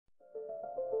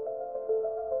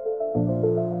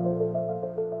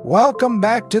Welcome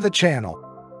back to the channel.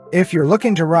 If you're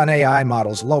looking to run AI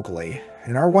models locally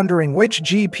and are wondering which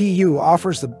GPU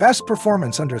offers the best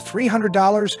performance under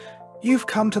 $300, you've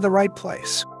come to the right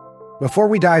place. Before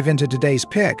we dive into today's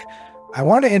pick, I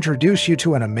want to introduce you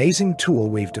to an amazing tool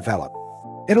we've developed.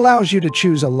 It allows you to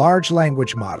choose a large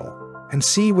language model and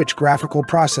see which graphical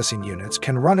processing units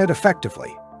can run it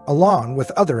effectively, along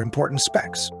with other important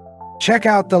specs. Check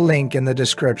out the link in the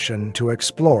description to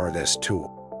explore this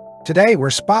tool. Today, we're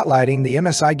spotlighting the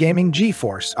MSI Gaming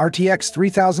GeForce RTX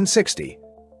 3060,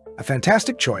 a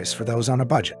fantastic choice for those on a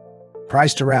budget.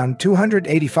 Priced around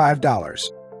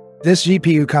 $285. This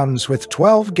GPU comes with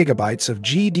 12 GB of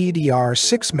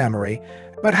GDDR6 memory,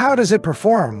 but how does it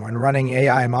perform when running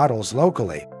AI models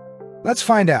locally? Let's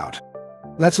find out.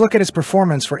 Let's look at its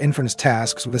performance for inference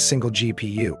tasks with a single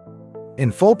GPU. In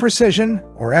full precision,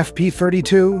 or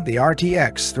FP32, the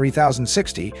RTX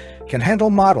 3060 can handle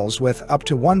models with up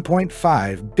to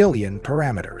 1.5 billion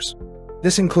parameters.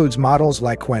 This includes models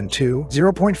like Qwen 2,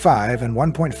 0.5 and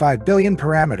 1.5 billion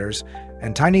parameters,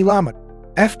 and tiny Llama.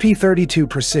 FP32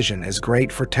 precision is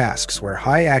great for tasks where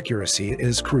high accuracy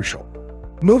is crucial.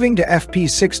 Moving to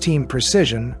FP16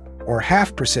 precision, or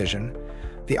half precision,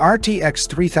 the RTX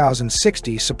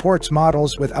 3060 supports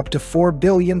models with up to 4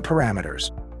 billion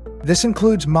parameters. This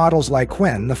includes models like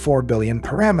Qwen, the 4 billion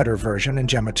parameter version,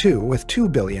 and Llama 2 with 2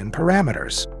 billion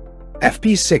parameters.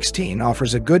 FP16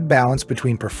 offers a good balance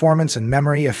between performance and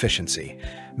memory efficiency,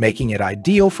 making it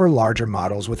ideal for larger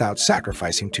models without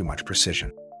sacrificing too much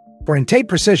precision. For in-tape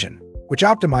precision, which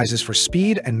optimizes for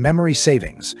speed and memory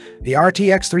savings, the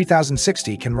RTX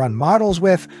 3060 can run models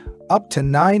with up to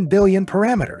 9 billion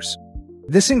parameters.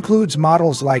 This includes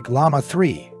models like Llama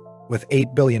 3 with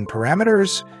 8 billion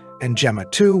parameters and Llama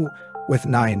 2 with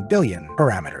 9 billion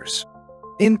parameters.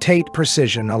 In-tape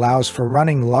precision allows for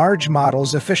running large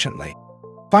models efficiently.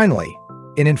 Finally,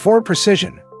 in Inference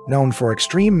Precision, known for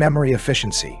extreme memory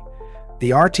efficiency, the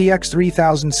RTX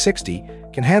 3060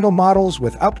 can handle models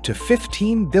with up to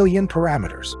 15 billion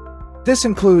parameters. This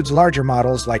includes larger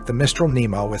models like the Mistral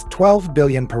Nemo with 12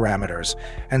 billion parameters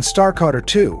and StarCoder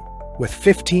 2 with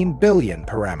 15 billion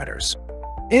parameters.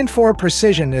 Inference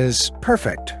Precision is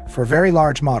perfect for very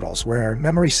large models where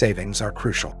memory savings are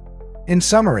crucial. In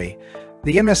summary,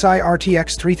 the MSI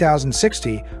RTX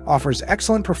 3060 offers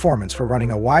excellent performance for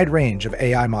running a wide range of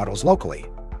AI models locally,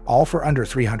 all for under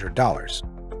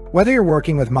 $300. Whether you're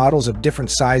working with models of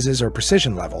different sizes or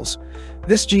precision levels,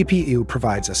 this GPU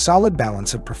provides a solid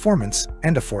balance of performance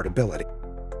and affordability.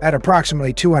 At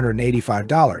approximately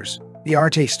 $285, the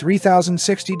RTX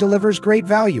 3060 delivers great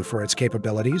value for its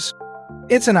capabilities.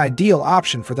 It's an ideal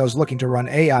option for those looking to run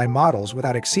AI models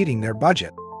without exceeding their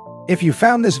budget. If you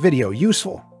found this video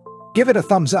useful, give it a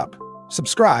thumbs up,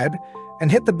 subscribe,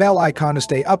 and hit the bell icon to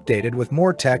stay updated with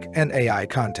more tech and AI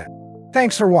content.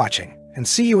 Thanks for watching, and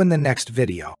see you in the next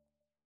video.